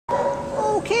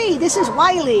Okay, this is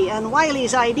Wiley, and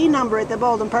Wiley's ID number at the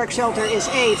Baldwin Park shelter is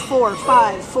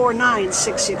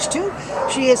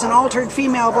A4549662. She is an altered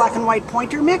female black and white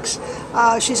pointer mix.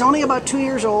 She's only about 2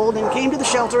 years old and came to the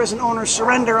shelter as an owner's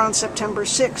surrender on September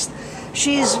 6th.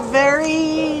 She's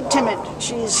very timid.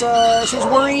 She's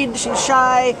worried, she's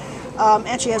shy,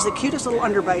 and she has the cutest little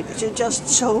underbite. She's just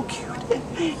so cute.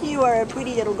 You are a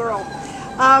pretty little girl.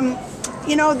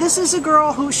 You know, this is a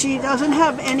girl who she doesn't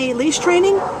have any leash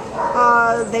training.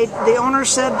 The owner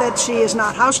said that she is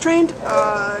not house trained.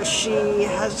 She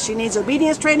needs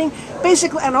obedience training,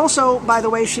 basically, and also, by the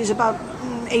way, she's about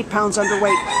 8 pounds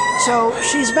underweight. So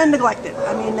she's been neglected.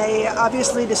 I mean, they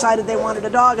obviously decided they wanted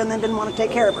a dog and then didn't want to take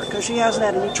care of her because she hasn't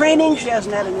had any training, she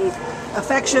hasn't had any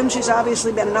affection. She's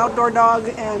obviously been an outdoor dog,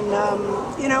 and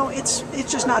you know, it's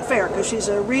just not fair because she's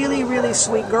a really, really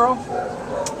sweet girl.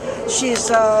 She's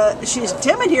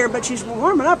timid here, but she's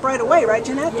warming up right away, right,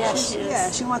 Jeanette? Yes, she is.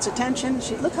 Yeah, she wants attention.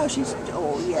 Look how she's.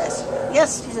 Oh yes,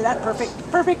 yes. She's that perfect.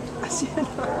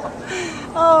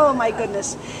 Oh my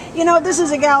goodness. You know, this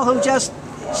is a gal who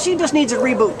she just needs a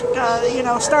reboot. You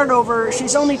know, start over.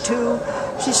 She's only 2.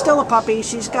 She's still a puppy.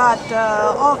 She's got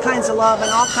all kinds of love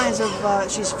and all kinds of.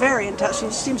 She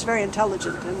seems very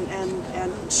intelligent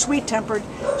and sweet-tempered.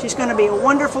 She's going to be a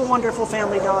wonderful, wonderful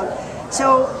family dog.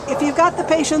 So if you've got the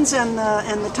patience and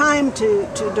the time to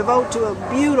devote to a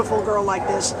beautiful girl like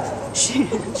this,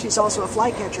 she's also a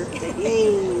flycatcher.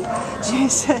 Yay!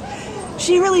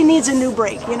 She really needs a new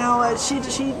break. You know, she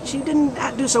didn't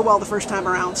do so well the first time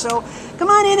around. So come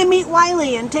on in and meet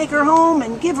Wiley and take her home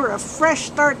and give her a fresh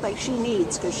start like she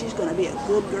needs, because she's going to be a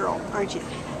good girl, aren't you?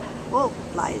 Whoa,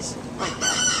 lies like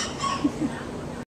that.